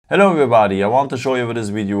Hello everybody, I want to show you with this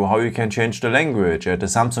video how you can change the language at the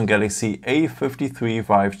Samsung Galaxy A53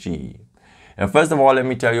 5G. First of all, let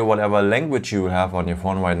me tell you whatever language you have on your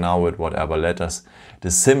phone right now with whatever letters,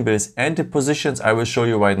 the symbols and the positions I will show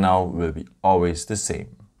you right now will be always the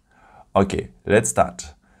same. Okay, let's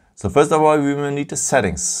start. So first of all, we will need the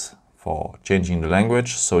settings for changing the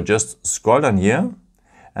language. So just scroll down here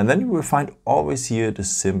and then you will find always here the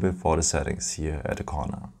symbol for the settings here at the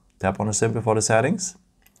corner. Tap on the symbol for the settings.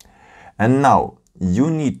 And now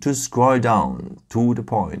you need to scroll down to the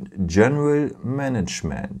point General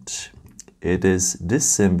Management. It is this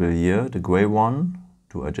symbol here, the gray one,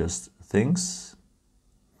 to adjust things.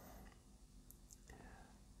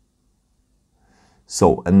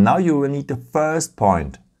 So, and now you will need the first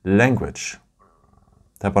point, Language.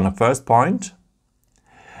 Tap on the first point.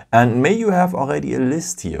 And may you have already a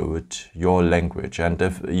list here with your language. And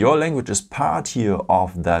if your language is part here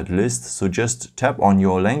of that list, so just tap on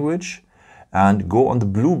your language and go on the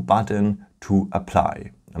blue button to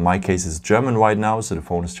apply. In my case, it's German right now, so the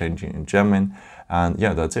phone is changing in German. And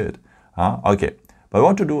yeah, that's it. Okay, but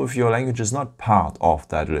what to do if your language is not part of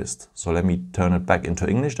that list? So let me turn it back into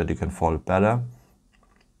English that you can follow it better.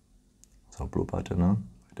 So blue button, like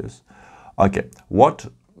this. Okay, what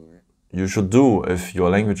you should do if your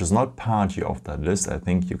language is not part here of that list, I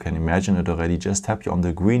think you can imagine it already. Just tap here on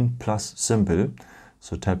the green plus symbol.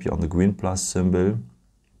 So tap here on the green plus symbol,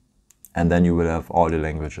 and then you will have all the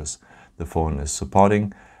languages the phone is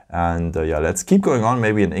supporting. And yeah, let's keep going on,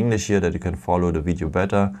 maybe in English here that you can follow the video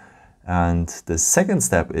better. And the second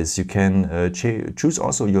step is you can choose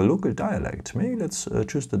also your local dialect. Maybe let's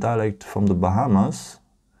choose the dialect from the Bahamas.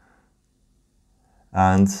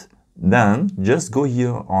 And then just go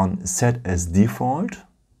here on Set as Default.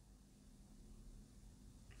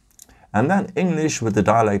 And then English with the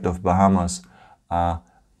dialect of Bahamas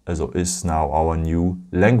is now our new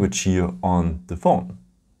language here on the phone.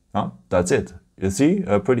 That's it. You see,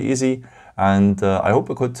 pretty easy. And I hope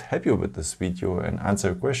I could help you with this video and answer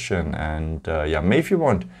a question. And yeah, maybe if you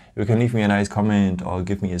want, you can leave me a nice comment or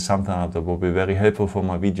give me a thumbs up. That will be very helpful for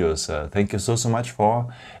my videos. Thank you so much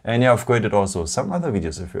for. And yeah, I've created also some other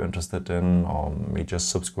videos if you're interested in, or maybe just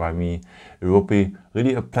subscribe me. It will be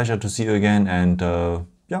really a pleasure to see you again. And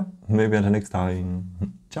yeah, maybe until next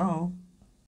time. Ciao.